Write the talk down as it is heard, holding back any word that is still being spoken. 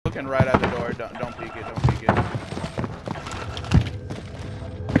Looking right at the door. Don't peek it. Don't peek it.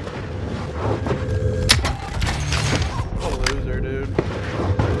 What a loser, dude.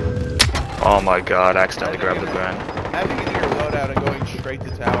 Oh my god, I accidentally grabbed the brand. Having it in your loadout and going straight to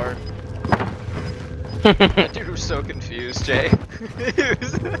tower. That dude was so confused, Jay. He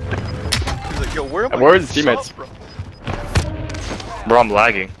was like, yo, where am I? Where are his teammates? Bro? Bro, I'm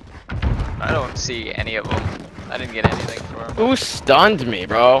lagging. I don't see any of them. I didn't get anything for him. Who stunned me,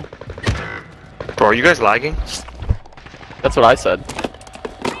 bro? Bro, are you guys lagging? That's what I said.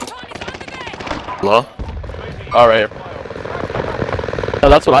 Hello? All right. No,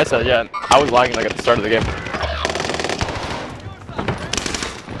 that's what I said. Yeah, I was lagging like at the start of the game.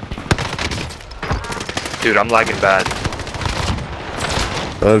 Dude, I'm lagging bad.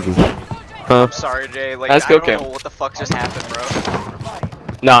 Huh? I'm sorry, Jay. Like, That's I don't okay. know what the fuck just happened, bro.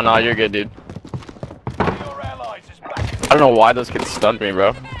 No, you're good, dude. I don't know why those kids stunned me,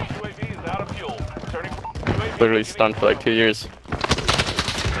 bro. Literally stunned for like 2 years.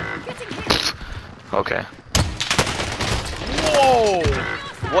 Okay. Whoa!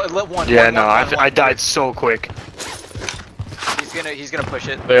 What? Let one. Yeah, one, no, one, I died so quick. He's gonna push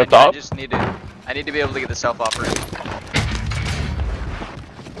it. They up I top? just need to. I need to be able to get the self offer.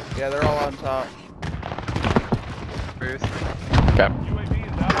 Yeah, they're all on top. Booth. Okay.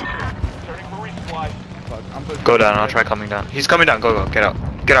 Fuck, I'm pushing Go down, it. I'll try coming down. He's coming down, go, get out.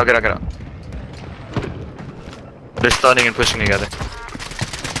 Get out, get out, get out. They're stunning and pushing together.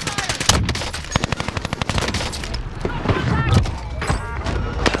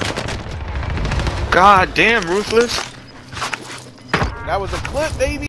 God damn, Ruthless. That was a clip, baby!